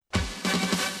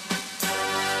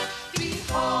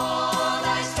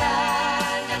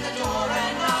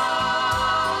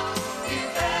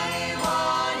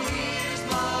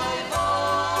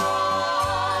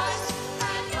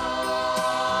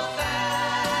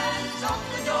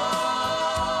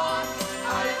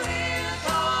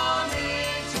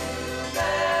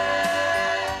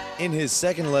In his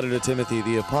second letter to Timothy,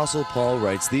 the Apostle Paul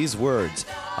writes these words,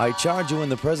 I charge you in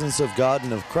the presence of God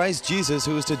and of Christ Jesus,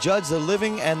 who is to judge the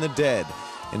living and the dead,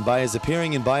 and by his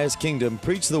appearing and by his kingdom,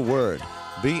 preach the word.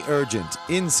 Be urgent,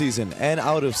 in season and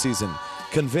out of season.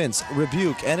 Convince,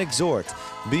 rebuke, and exhort.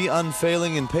 Be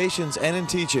unfailing in patience and in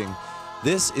teaching.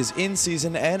 This is In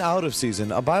Season and Out of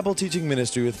Season, a Bible teaching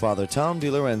ministry with Father Tom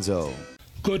DiLorenzo.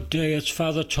 Good day, it's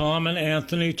Father Tom and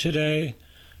Anthony today,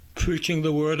 preaching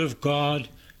the Word of God,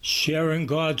 sharing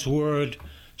God's Word,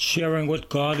 sharing what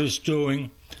God is doing.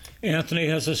 Anthony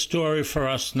has a story for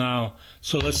us now,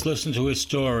 so let's listen to his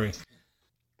story.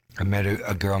 I met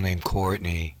a girl named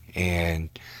Courtney, and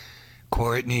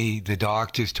Courtney, the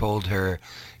doctors told her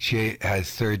she has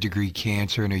third-degree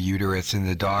cancer in her uterus, and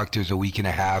the doctors a week and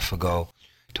a half ago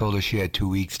told her she had 2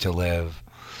 weeks to live.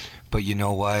 But you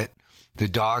know what? The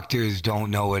doctors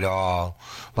don't know it all.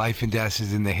 Life and death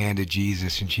is in the hand of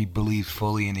Jesus, and she believes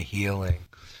fully in the healing.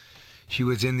 She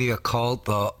was in the occult,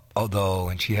 though,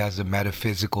 and she has a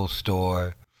metaphysical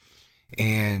store.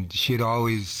 And she had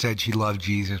always said she loved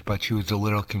Jesus, but she was a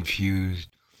little confused.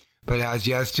 But as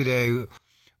yesterday,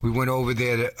 I went over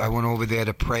there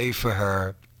to pray for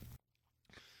her.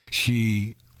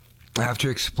 She,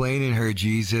 after explaining her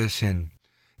Jesus and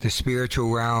the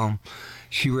spiritual realm,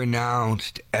 she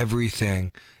renounced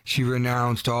everything. She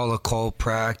renounced all occult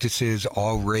practices,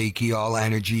 all Reiki, all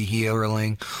energy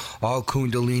healing, all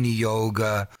Kundalini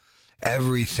yoga,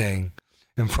 everything.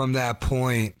 And from that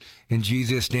point, in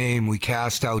Jesus' name, we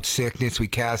cast out sickness, we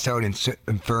cast out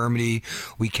infirmity,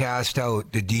 we cast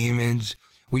out the demons.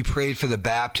 We prayed for the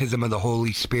baptism of the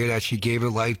Holy Spirit as she gave her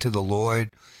life to the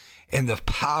Lord. And the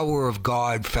power of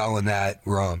God fell in that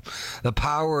room. The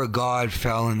power of God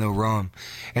fell in the room.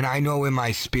 And I know in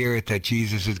my spirit that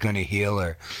Jesus is going to heal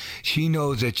her. She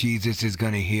knows that Jesus is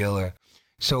going to heal her.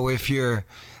 So if you're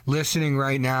listening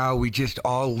right now, we just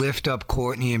all lift up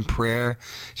Courtney in prayer.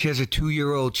 She has a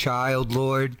 2-year-old child,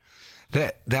 Lord.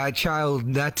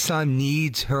 That son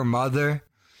needs her mother.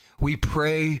 We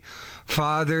pray,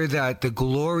 Father, that the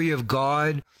glory of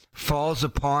God falls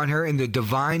upon her in the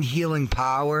divine healing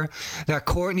power, that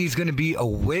Courtney's going to be a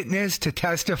witness to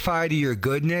testify to your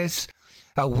goodness,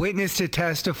 a witness to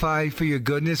testify for your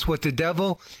goodness. What the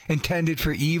devil intended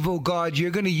for evil, God,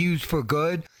 you're going to use for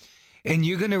good, and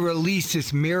you're going to release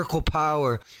this miracle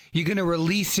power. You're going to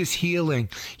release this healing.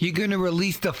 You're going to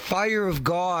release the fire of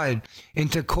God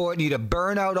into Courtney to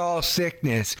burn out all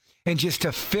sickness and just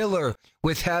to fill her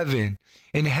with heaven,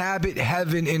 inhabit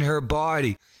heaven in her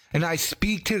body. And I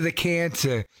speak to the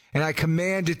cancer, and I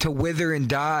command it to wither and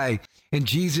die. In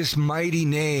Jesus' mighty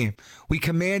name, we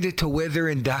command it to wither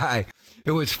and die.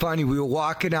 It was funny. We were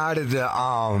walking out of the,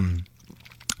 I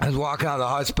was walking out of the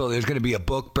hospital. There's going to be a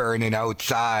book burning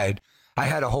outside. I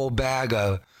had a whole bag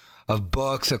of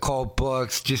books, occult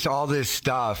books, just all this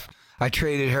stuff. I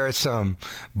traded her some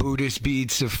Buddhist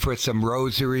beads for some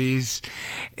rosaries.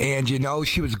 And, you know,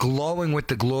 she was glowing with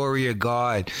the glory of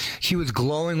God. She was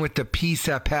glowing with the peace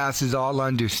that passes all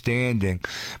understanding.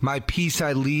 My peace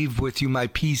I leave with you, my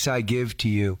peace I give to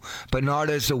you. But not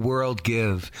as the world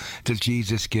does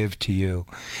Jesus give to you.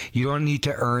 You don't need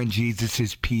to earn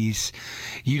Jesus' peace.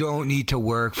 You don't need to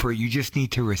work for it. You just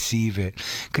need to receive it.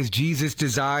 Because Jesus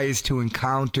desires to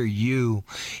encounter you.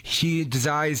 He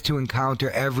desires to encounter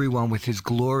everyone with his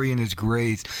glory and his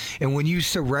grace. And when you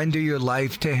surrender your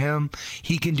life to him,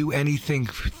 he can do anything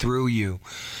through you.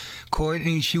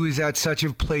 Courtney, she was at such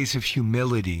a place of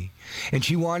humility, and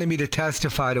she wanted me to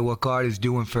testify to what God is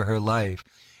doing for her life.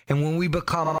 And when we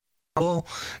become humble,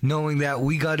 knowing that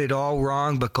we got it all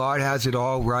wrong, but God has it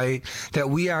all right, that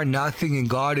we are nothing and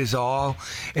God is all,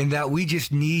 and that we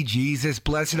just need Jesus.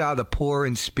 Blessed are the poor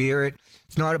in spirit.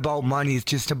 It's not about money. It's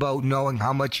just about knowing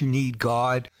how much you need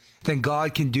God. Then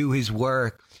God can do his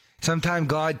work. Sometimes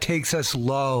God takes us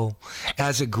low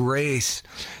as a grace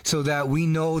so that we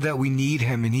know that we need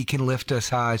him and he can lift us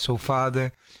high. So,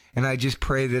 Father, and I just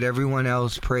pray that everyone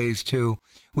else prays too.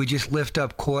 We just lift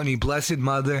up Courtney. Blessed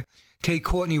Mother, take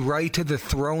Courtney right to the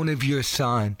throne of your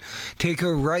Son. Take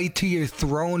her right to your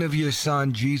throne of your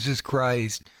Son, Jesus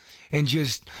Christ. And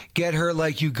just get her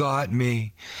like you got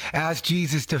me. Ask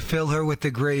Jesus to fill her with the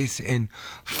grace and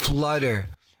flood her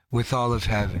with all of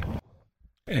heaven.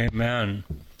 Amen.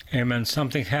 Amen.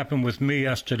 Something happened with me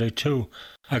yesterday, too.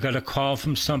 I got a call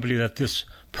from somebody that this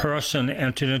person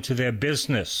entered into their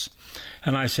business.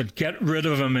 And I said, get rid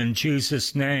of him in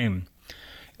Jesus' name.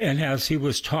 And as he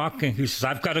was talking, he says,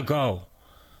 I've got to go.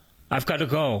 I've got to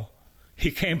go. He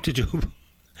came to do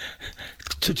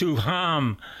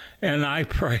harm. And I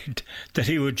prayed that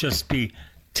he would just be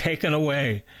taken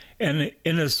away. And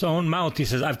in his own mouth, he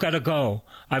says, I've got to go.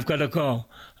 I've got to go.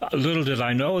 Little did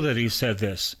I know that he said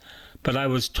this, but I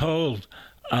was told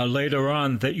later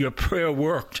on that your prayer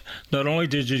worked. Not only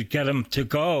did you get him to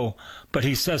go, but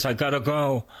he says, I got to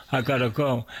go. I got to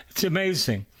go. It's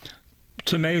amazing.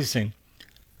 It's amazing.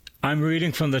 I'm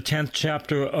reading from the 10th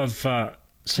chapter of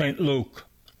St. Luke.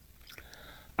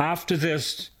 After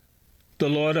this, the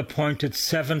Lord appointed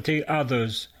 70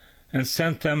 others and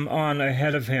sent them on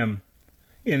ahead of him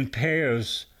in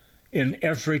pairs in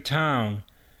every town,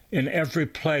 in every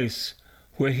place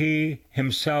where he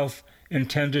himself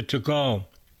intended to go.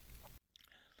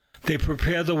 They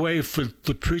prepare the way for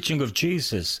the preaching of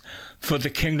Jesus, for the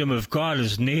kingdom of God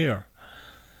is near.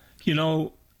 You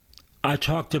know, I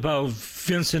talked about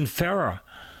Vincent Ferrer,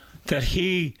 that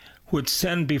he would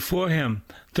send before him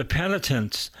the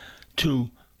penitents to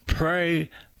pray,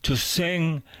 to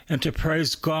sing, and to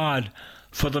praise God,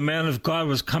 for the man of God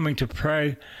was coming to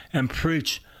pray and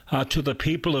preach to the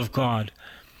people of God.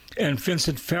 And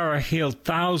Vincent Ferrer healed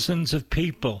thousands of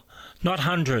people, not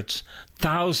hundreds,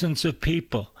 thousands of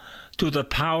people, through the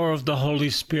power of the Holy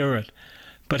Spirit.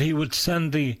 But he would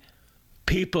send the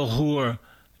people who were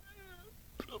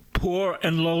poor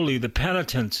and lowly, the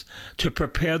penitents, to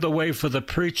prepare the way for the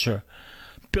preacher.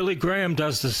 Billy Graham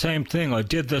does the same thing, or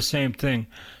did the same thing.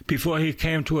 Before he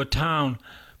came to a town,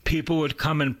 people would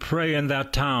come and pray in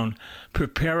that town,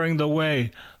 preparing the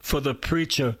way for the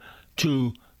preacher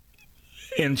to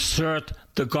insert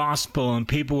the gospel, and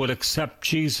people would accept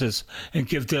Jesus and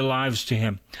give their lives to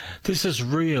him. This is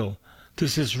real.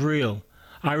 This is real.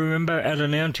 I remember at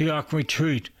an Antioch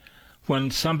retreat,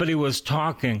 when somebody was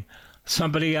talking,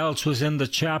 somebody else was in the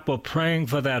chapel praying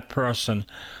for that person,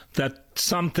 that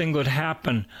something would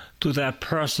happen to that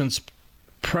person's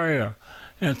prayer,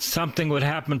 and something would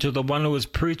happen to the one who was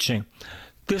preaching.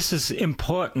 This is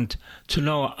important to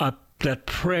know, that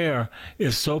prayer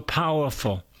is so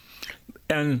powerful.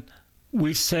 And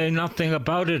we say nothing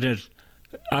about it.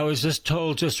 I was just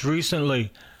told just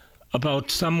recently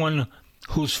about someone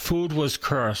whose food was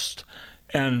cursed,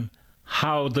 and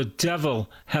how the devil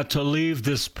had to leave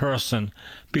this person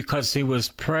because he was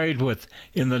prayed with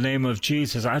in the name of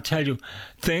Jesus. I tell you,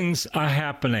 things are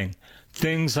happening.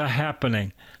 Things are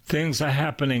happening. Things are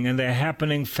happening, and they're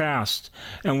happening fast.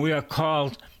 And we are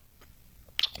called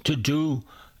to do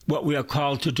what we are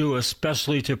called to do,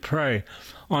 especially to pray.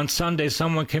 On Sunday,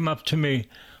 someone came up to me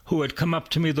who had come up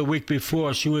to me the week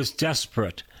before. She was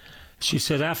desperate. She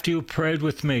said, after you prayed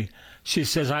with me, she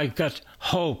says, I got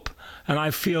hope and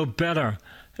I feel better.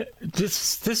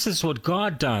 This is what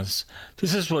God does.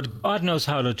 This is what God knows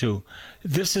how to do.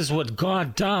 This is what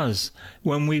God does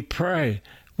when we pray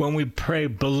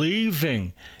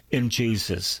believing in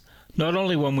Jesus. Not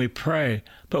only when we pray,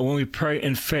 but when we pray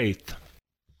in faith.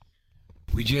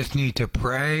 We just need to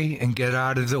pray and get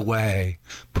out of the way.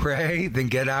 Pray, then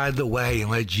get out of the way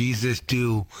and let Jesus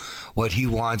do what he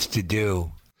wants to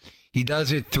do. He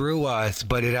does it through us,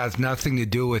 but it has nothing to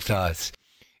do with us.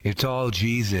 It's all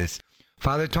Jesus.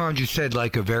 Father Tom just said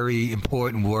like a very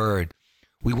important word.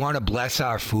 We want to bless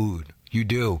our food. You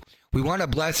do. We want to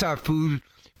bless our food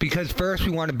because first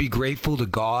we want to be grateful to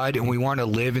God, and we want to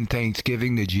live in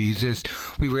thanksgiving to Jesus.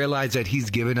 We realize that he's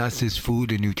given us this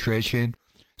food and nutrition.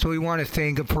 So we want to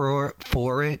thank him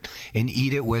for it and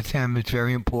eat it with him. It's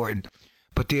very important.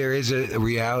 But there is a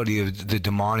reality of the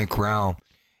demonic realm.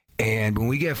 And when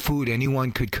we get food,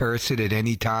 anyone could curse it at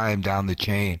any time down the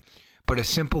chain. But a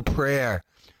simple prayer,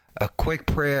 a quick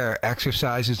prayer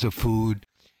exercises the food,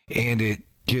 and it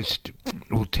just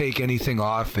will take anything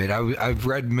off it. I've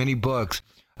read many books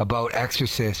about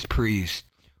exorcist priests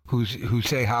who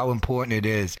say how important it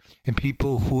is, and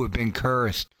people who have been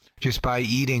cursed just by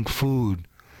eating food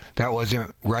that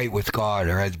wasn't right with God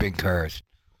or has been cursed.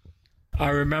 I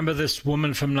remember this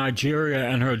woman from Nigeria,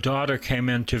 and her daughter came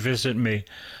in to visit me.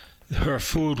 Her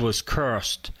food was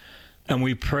cursed, and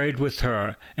we prayed with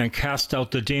her and cast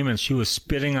out the demons. She was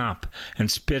spitting up, and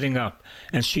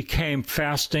she came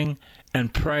fasting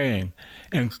and praying,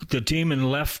 and the demon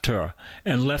left her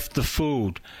and left the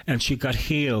food, and she got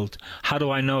healed. How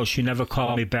do I know? She never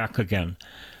called me back again.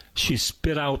 She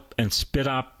spit out and spit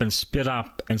up and spit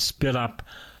up and spit up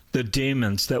the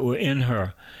demons that were in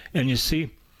her. And you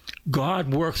see,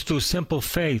 God works through simple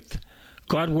faith.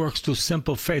 God works through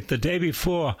simple faith. The day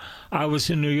before, I was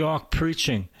in New York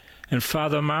preaching, and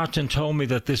Father Martin told me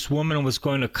that this woman was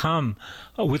going to come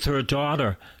with her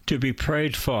daughter to be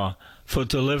prayed for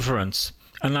deliverance.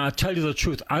 And I'll tell you the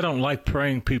truth, I don't like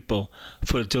praying people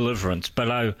for deliverance,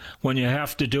 but when you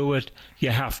have to do it,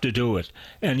 you have to do it.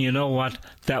 And you know what?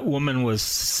 That woman was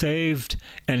saved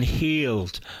and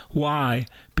healed. Why?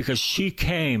 Because she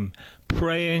came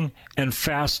praying and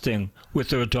fasting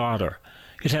with her daughter.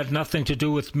 It had nothing to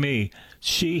do with me.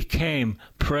 She came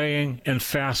praying and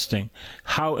fasting.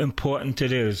 How important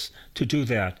it is to do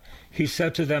that. He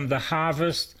said to them, the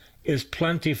harvest is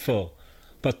plentiful,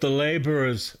 but the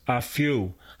laborers are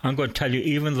few. I'm going to tell you,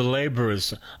 even the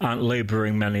laborers aren't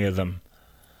laboring, many of them.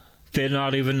 They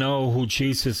not even know who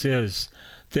Jesus is.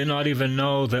 They not even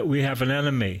know that we have an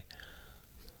enemy.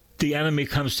 The enemy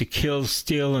comes to kill,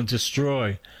 steal, and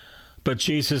destroy. But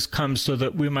Jesus comes so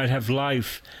that we might have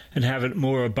life and have it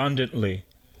more abundantly.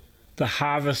 The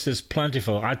harvest is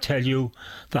plentiful. I tell you,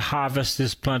 the harvest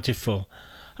is plentiful.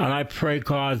 And I pray,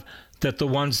 God, that the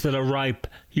ones that are ripe,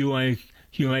 you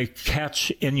may catch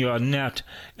in your net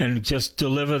and just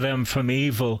deliver them from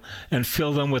evil and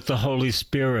fill them with the Holy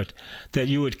Spirit, that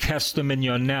you would catch them in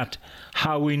your net.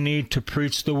 How we need to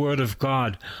preach the Word of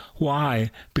God.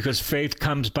 Why? Because faith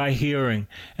comes by hearing,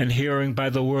 and hearing by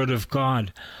the Word of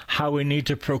God. How we need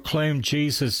to proclaim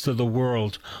Jesus to the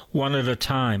world, one at a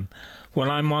time. When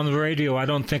I'm on the radio, I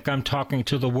don't think I'm talking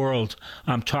to the world.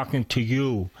 I'm talking to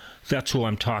you. That's who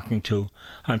I'm talking to.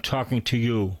 I'm talking to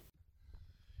you.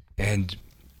 And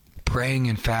praying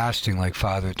and fasting, like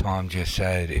Father Tom just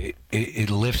said, it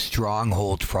lifts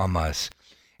strongholds from us.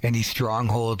 Any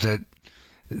strongholds that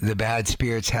the bad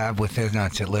spirits have within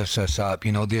us, it lifts us up.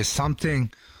 You know, there's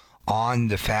something on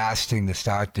the fasting to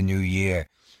start the new year.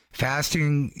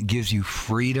 Fasting gives you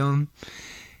freedom,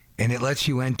 and it lets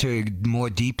you enter more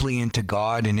deeply into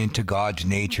God and into God's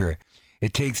nature.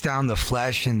 It takes down the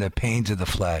flesh and the pains of the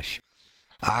flesh.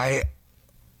 I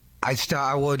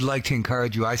would like to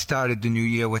encourage you. I started the new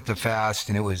year with the fast,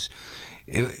 and it was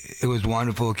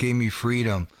wonderful. It gave me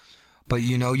freedom. But,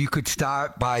 you know, you could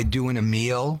start by doing a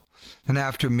meal, and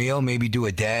after a meal, maybe do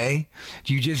a day.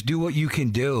 You just do what you can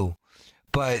do.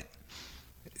 But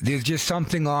there's just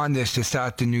something on this to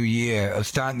start the new year, of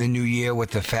starting the new year with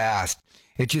the fast.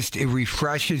 It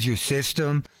refreshes your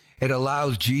system. It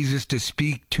allows Jesus to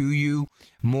speak to you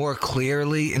more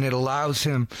clearly, and it allows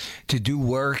him to do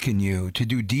work in you, to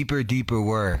do deeper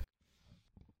work.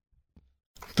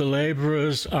 The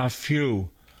laborers are few.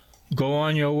 Go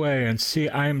on your way, and see,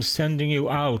 I am sending you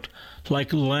out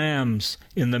like lambs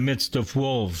in the midst of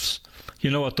wolves. You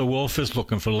know what the wolf is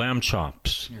looking for? Lamb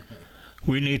chops.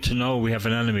 We need to know we have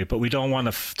an enemy, but we don't want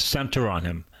to center on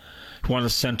him. We want to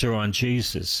center on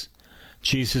Jesus.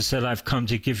 Jesus said, I've come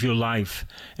to give you life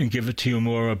and give it to you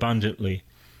more abundantly.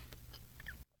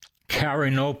 Carry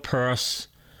no purse,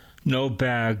 no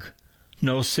bag,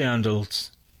 no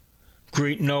sandals.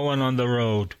 Greet no one on the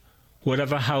road.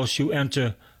 Whatever house you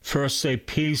enter, first say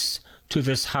peace to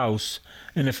this house,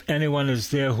 and if anyone is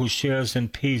there who shares in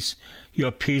peace,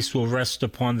 your peace will rest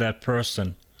upon that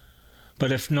person.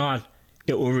 But if not,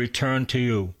 it will return to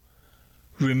you.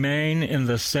 Remain in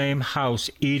the same house,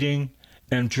 eating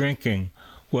and drinking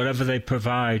whatever they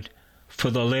provide, for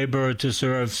the laborer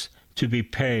deserves to be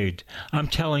paid. I'm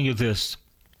telling you this.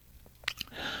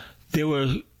 There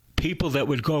were people that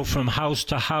would go from house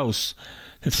to house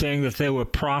and saying that they were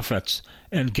prophets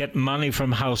and get money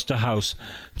from house to house.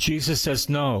 Jesus says,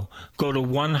 no, go to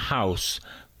one house.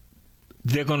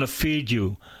 They're going to feed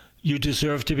you. You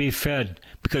deserve to be fed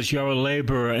because you're a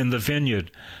laborer in the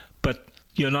vineyard. But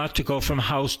you're not to go from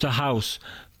house to house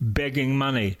begging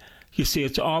money. You see,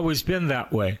 it's always been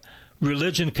that way.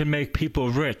 Religion can make people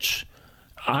rich.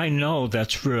 I know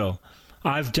that's real.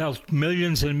 I've dealt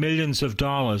millions and millions of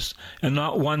dollars, and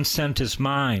not 1 cent is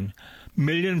mine.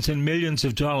 Millions and millions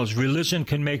of dollars. Religion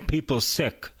can make people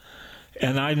sick,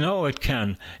 and I know it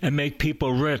can, and make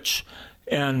people rich.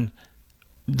 And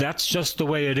that's just the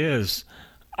way it is.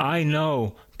 I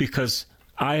know because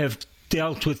I have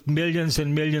dealt with millions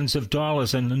and millions of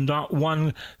dollars, and not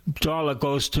 $1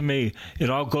 goes to me. It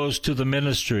all goes to the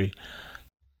ministry.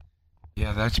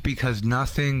 Yeah, that's because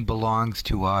nothing belongs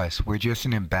to us. We're just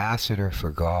an ambassador for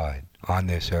God on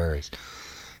this earth.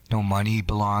 No money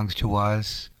belongs to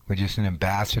us. We're just an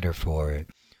ambassador for it.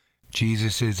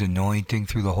 Jesus' anointing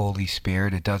through the Holy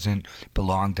Spirit, it doesn't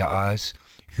belong to us.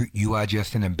 You are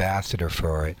just an ambassador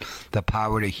for it. The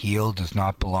power to heal does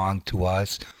not belong to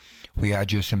us. We are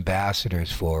just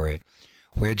ambassadors for it.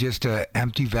 We're just an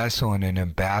empty vessel and an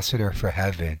ambassador for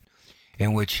heaven,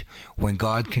 in which when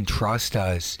God can trust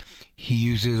us, he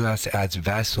uses us as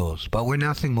vessels. But we're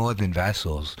nothing more than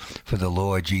vessels for the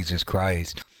Lord Jesus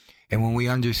Christ. And when we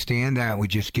understand that, we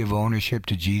just give ownership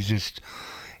to Jesus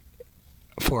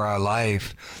for our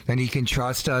life, then he can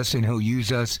trust us and he'll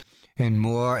use us in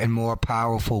more and more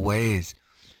powerful ways.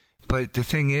 But the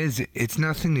thing is, it's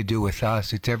nothing to do with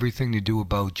us. It's everything to do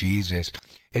about Jesus.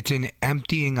 It's in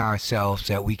emptying ourselves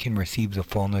that we can receive the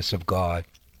fullness of God.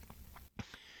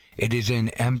 It is in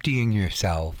emptying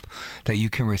yourself that you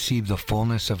can receive the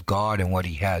fullness of God and what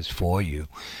He has for you.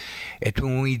 It's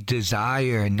when we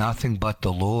desire nothing but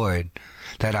the Lord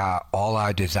that all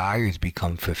our desires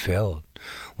become fulfilled.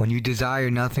 When you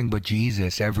desire nothing but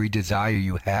Jesus, every desire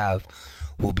you have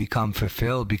will become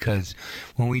fulfilled, because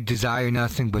when we desire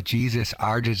nothing but Jesus,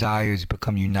 our desires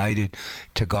become united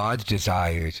to God's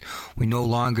desires. We no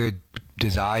longer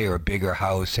desire a bigger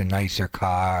house, a nicer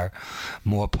car,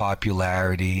 more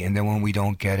popularity, and then when we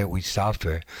don't get it, we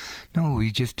suffer. No,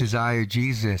 we just desire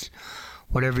Jesus.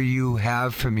 Whatever you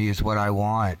have for me is what I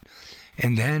want.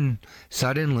 And then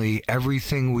suddenly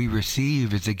everything we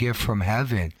receive is a gift from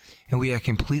heaven, and we are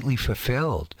completely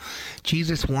fulfilled.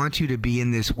 Jesus wants you to be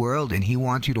in this world, and He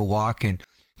wants you to walk in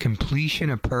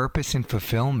completion of purpose and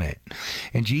fulfillment.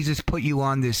 And Jesus put you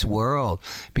on this world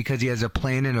because He has a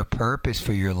plan and a purpose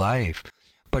for your life.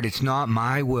 But it's not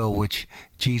my will which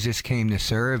Jesus came to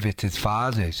serve, it's His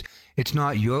Father's. It's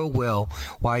not your will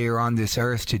while you're on this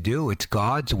earth to do, it's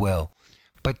God's will.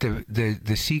 But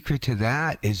the secret to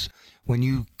that is when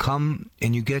you come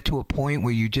and you get to a point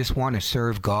where you just want to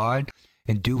serve God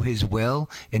and do His will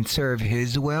and serve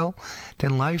His will,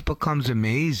 then life becomes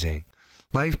amazing.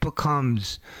 Life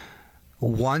becomes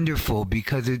wonderful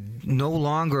because it's no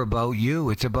longer about you,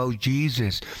 it's about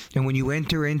Jesus. And when you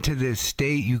enter into this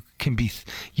state,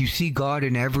 you see God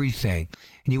in everything,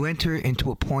 and you enter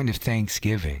into a point of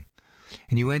thanksgiving.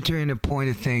 And you enter in a point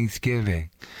of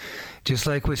thanksgiving. Just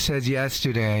like what says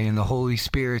yesterday, and the Holy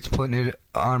Spirit's putting it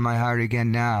on my heart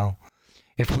again now.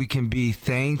 If we can be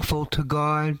thankful to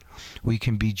God, we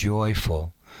can be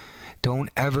joyful.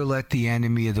 Don't ever let the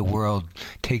enemy of the world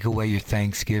take away your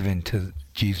thanksgiving to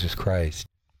Jesus Christ.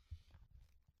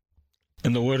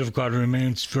 And the word of God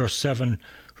remains, verse 7,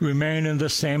 remain in the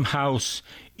same house,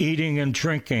 eating and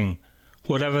drinking,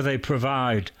 whatever they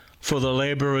provide, for the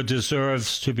laborer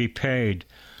deserves to be paid.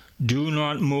 Do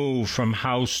not move from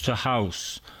house to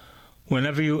house.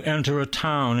 Whenever you enter a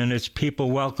town and its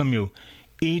people welcome you,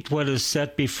 eat what is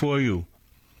set before you.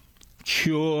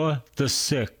 Cure the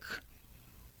sick.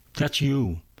 That's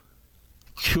you.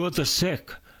 Cure the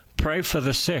sick. Pray for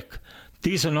the sick.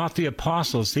 These are not the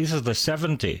apostles. These are the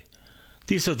 70.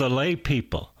 These are the lay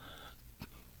people.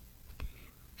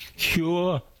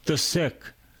 Cure the sick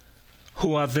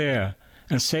who are there,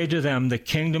 and say to them, the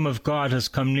kingdom of God has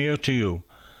come near to you.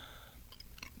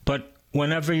 But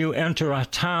whenever you enter a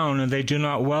town and they do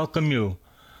not welcome you,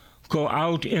 go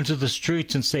out into the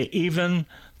streets and say, even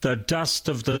the dust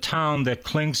of the town that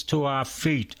clings to our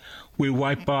feet we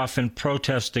wipe off in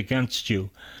protest against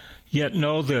you. Yet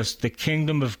know this, the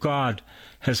kingdom of God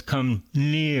has come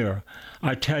near.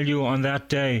 I tell you, on that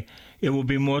day it will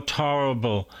be more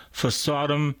tolerable for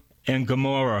Sodom and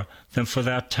Gomorrah than for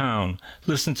that town.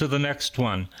 Listen to the next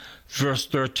one, verse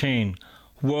 13.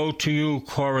 Woe to you,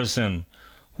 Chorazin!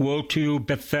 Woe to you,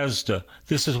 Bethesda!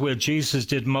 This is where Jesus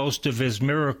did most of His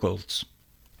miracles.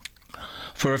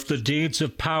 For if the deeds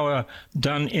of power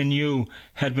done in you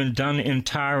had been done in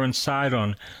Tyre and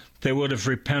Sidon, they would have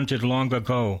repented long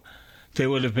ago. They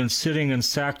would have been sitting in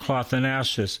sackcloth and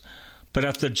ashes. But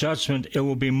at the judgment it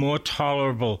will be more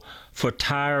tolerable for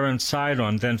Tyre and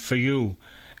Sidon than for you.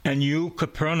 And you,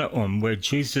 Capernaum, where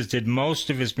Jesus did most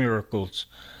of His miracles,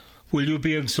 will you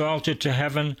be exalted to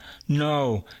heaven?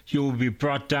 No, you will be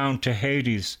brought down to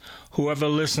Hades. Whoever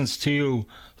listens to you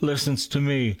listens to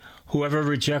me. Whoever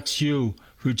rejects you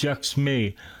rejects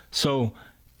me. So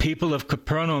people of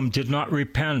Capernaum did not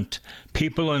repent.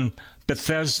 People in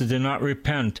Bethesda did not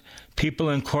repent. People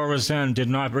in Chorazin did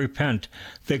not repent.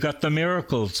 They got the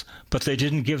miracles, but they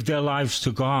didn't give their lives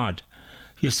to God.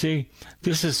 You see,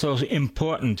 this is so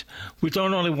important. We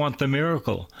don't only want the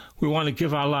miracle. We want to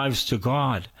give our lives to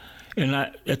God.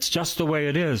 And it's just the way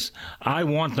it is. I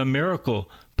want the miracle,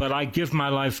 but I give my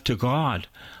life to God.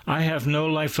 I have no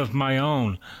life of my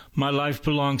own. My life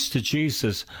belongs to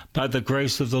Jesus by the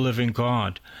grace of the living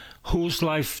God. Whose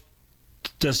life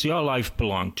does your life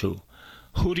belong to?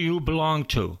 Who do you belong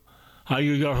to? Are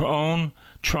you your own,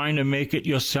 trying to make it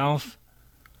yourself?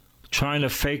 Trying to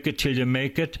fake it till you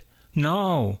make it?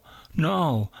 No,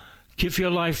 no. Give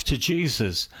your life to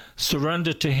Jesus.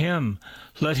 Surrender to Him.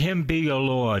 Let Him be your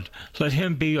Lord. Let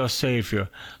Him be your Savior.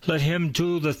 Let Him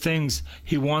do the things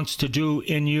He wants to do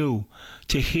in you,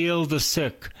 to heal the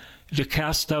sick, to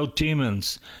cast out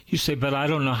demons. You say, but I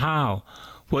don't know how.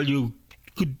 Well, you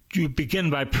begin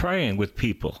by praying with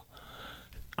people.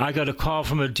 I got a call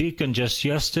from a deacon just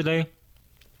yesterday.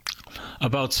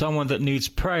 about someone that needs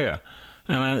prayer.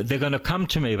 And they're going to come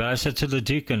to me. But I said to the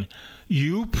deacon,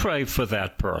 you pray for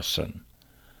that person.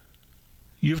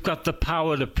 You've got the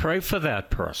power to pray for that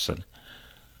person.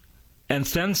 And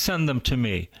then send them to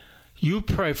me. You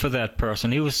pray for that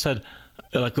person. He was said,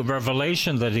 like a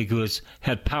revelation that he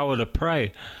had power to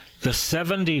pray. The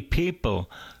 70 people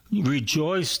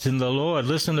rejoiced in the Lord.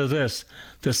 Listen to this.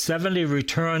 The 70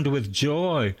 returned with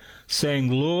joy, saying,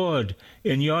 Lord,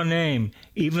 in your name,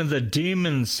 even the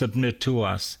demons submit to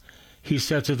us. He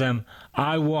said to them,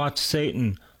 I watched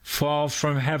Satan fall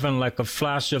from heaven like a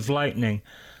flash of lightning.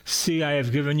 See, I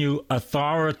have given you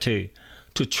authority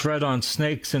to tread on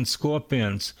snakes and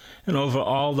scorpions and over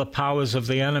all the powers of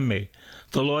the enemy.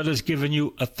 The Lord has given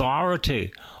you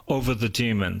authority over the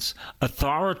demons,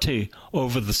 authority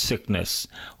over the sickness.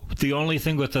 The only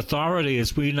thing with authority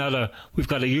is we've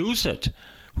got to use it.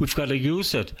 We've got to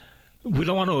use it. We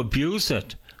don't want to abuse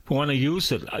it. We want to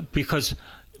use it because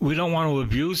we don't want to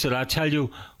abuse it. I tell you,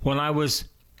 when I was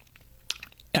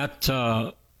at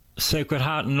Sacred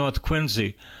Heart in North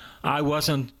Quincy, I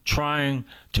wasn't trying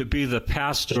to be the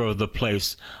pastor of the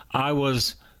place. I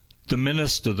was the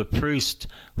minister, the priest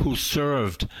who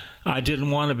served. I didn't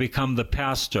want to become the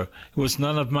pastor. It was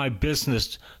none of my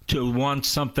business to want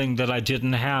something that I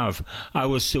didn't have. I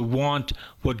was to want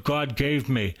what God gave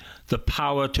me, the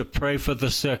power to pray for the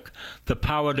sick, the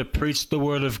power to preach the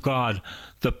word of God,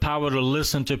 the power to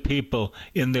listen to people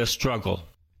in their struggle.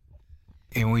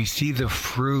 And we see the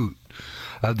fruit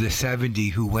of the 70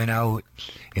 who went out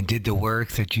and did the work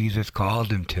that Jesus called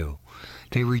them to.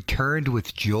 They returned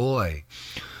with joy.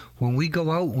 When we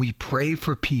go out, we pray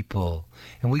for people,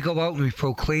 and we go out and we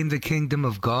proclaim the kingdom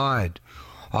of God.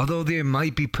 Although there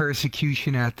might be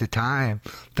persecution at the time,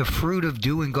 the fruit of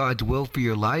doing God's will for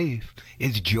your life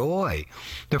is joy.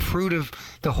 The fruit of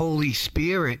the Holy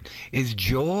Spirit is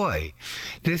joy.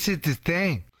 This is the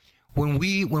thing. When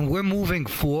we're moving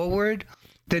forward,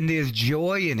 then there's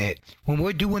joy in it. When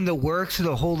we're doing the works of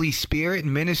the Holy Spirit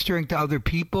and ministering to other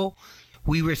people,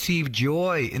 we receive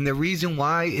joy. And the reason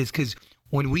why is because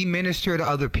when we minister to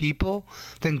other people,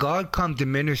 then God comes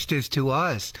and ministers to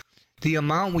us. The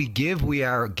amount we give, we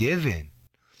are given.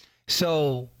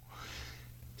 So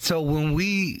when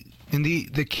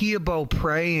the key about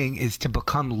praying is to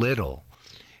become little.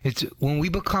 It's when we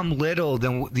become little,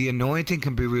 then the anointing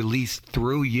can be released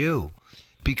through you,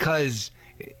 because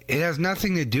it has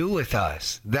nothing to do with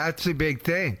us. That's the big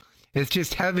thing. It's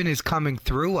just heaven is coming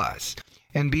through us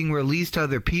and being released to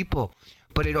other people.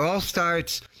 But it all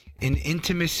starts in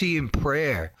intimacy and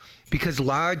prayer, because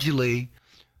largely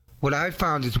what I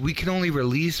found is we can only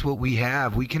release what we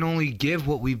have. We can only give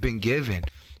what we've been given.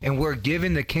 And we're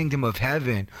given the kingdom of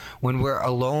heaven when we're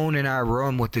alone in our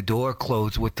room with the door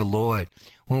closed with the Lord,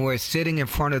 when we're sitting in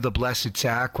front of the Blessed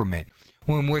Sacrament,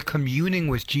 when we're communing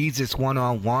with Jesus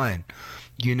one-on-one.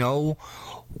 You know,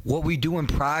 what we do in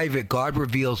private, God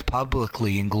reveals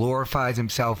publicly and glorifies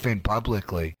himself in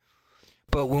publicly.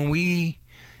 But when we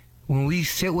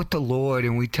sit with the Lord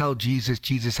and we tell Jesus,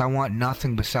 Jesus, I want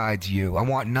nothing besides you. I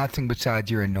want nothing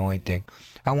besides your anointing.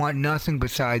 I want nothing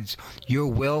besides your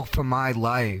will for my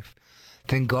life.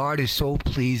 Then God is so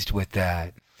pleased with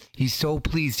that. He's so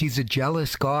pleased. He's a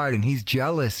jealous God, and he's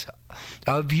jealous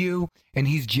of you, and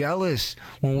he's jealous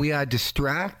when we are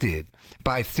distracted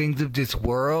by things of this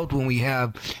world, when we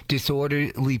have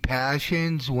disorderly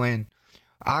passions, when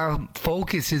our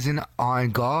focus isn't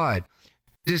on God.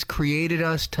 He just created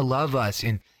us to love us,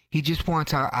 and he just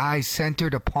wants our eyes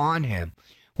centered upon him.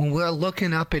 When we're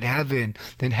looking up at heaven,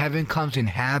 then heaven comes and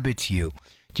inhabits you.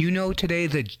 Do you know today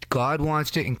that God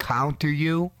wants to encounter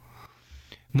you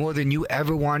more than you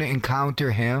ever want to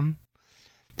encounter him?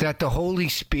 That the Holy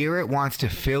Spirit wants to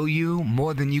fill you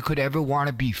more than you could ever want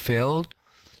to be filled?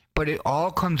 But it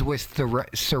all comes with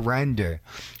surrender.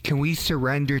 Can we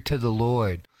surrender to the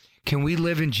Lord? Can we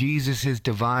live in Jesus'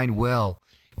 divine will?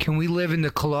 Can we live in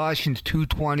the Colossians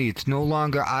 2:20? It's no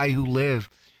longer I who live,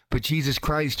 but Jesus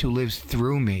Christ who lives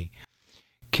through me.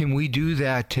 Can we do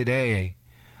that today?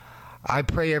 I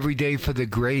pray every day for the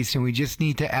grace, and we just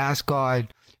need to ask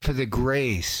God for the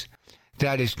grace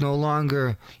that it's no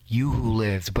longer you who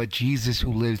lives, but Jesus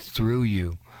who lives through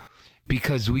you.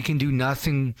 Because we can do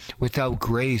nothing without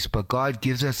grace, but God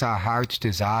gives us our heart's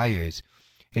desires.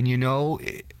 And you know,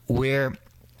 where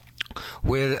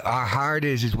our heart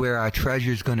is where our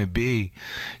treasure is going to be.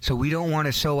 So we don't want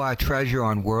to sow our treasure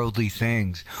on worldly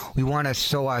things. We want to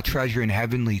sow our treasure in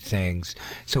heavenly things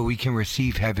so we can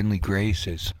receive heavenly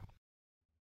graces.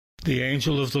 The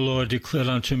angel of the Lord declared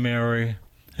unto Mary,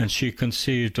 and she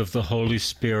conceived of the Holy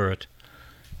Spirit.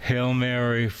 Hail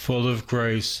Mary, full of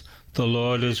grace, the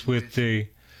Lord is with thee.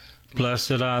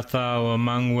 Blessed art thou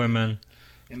among women,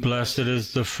 blessed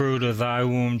is the fruit of thy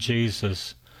womb,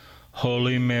 Jesus.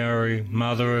 Holy Mary,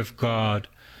 Mother of God,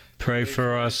 pray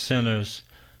for us sinners,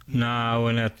 now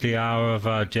and at the hour of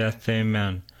our death.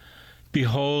 Amen.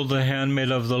 Behold the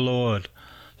handmaid of the Lord.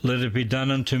 Let it be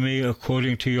done unto me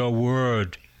according to your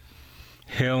word.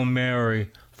 Hail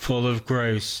Mary, full of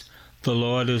grace, the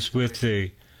Lord is with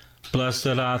thee.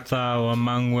 Blessed art thou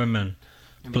among women,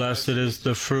 blessed is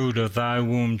the fruit of thy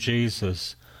womb,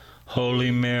 Jesus.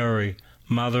 Holy Mary,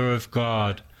 Mother of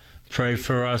God, pray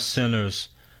for us sinners,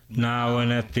 now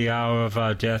and at the hour of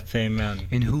our death. Amen.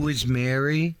 And who is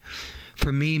Mary?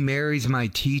 For me, Mary's my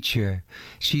teacher.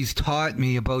 She's taught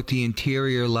me about the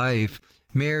interior life.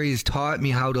 Mary has taught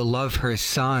me how to love her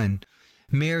son.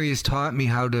 Mary has taught me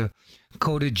how to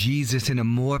go to Jesus in a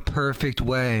more perfect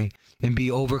way and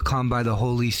be overcome by the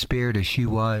Holy Spirit as she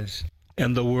was.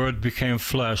 And the Word became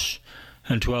flesh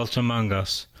and dwelt among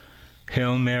us.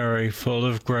 Hail Mary, full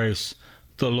of grace,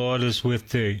 the Lord is with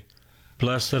thee.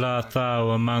 Blessed art thou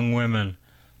among women,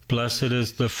 blessed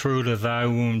is the fruit of thy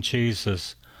womb,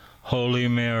 Jesus. Holy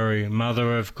Mary,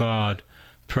 Mother of God,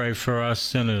 pray for us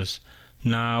sinners,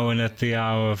 now and at the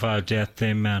hour of our death.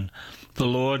 Amen. The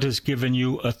Lord has given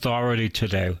you authority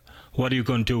today. What are you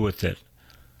going to do with it?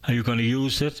 Are you going to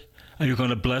use it? Are you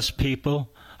going to bless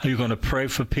people? Are you going to pray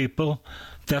for people?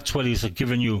 That's what He's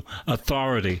given you,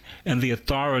 authority. And the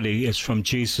authority is from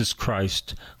Jesus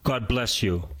Christ. God bless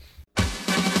you.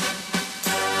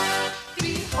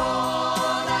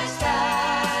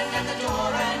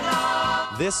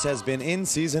 This has been In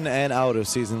Season and Out of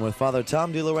Season with Father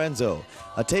Tom DiLorenzo.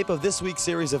 A tape of this week's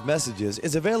series of messages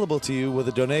is available to you with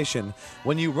a donation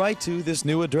when you write to this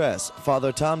new address,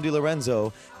 Father Tom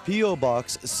DiLorenzo, P.O.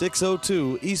 Box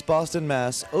 602, East Boston,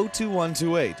 Mass.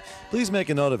 02128. Please make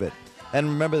a note of it. And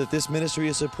remember that this ministry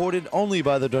is supported only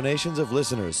by the donations of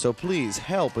listeners, so please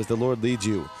help as the Lord leads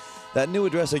you. That new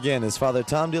address again is Father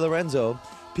Tom DiLorenzo,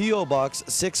 P.O. Box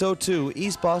 602,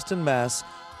 East Boston, Mass.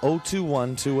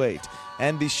 02128.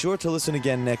 And be sure to listen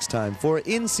again next time for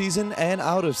In Season and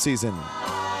Out of Season.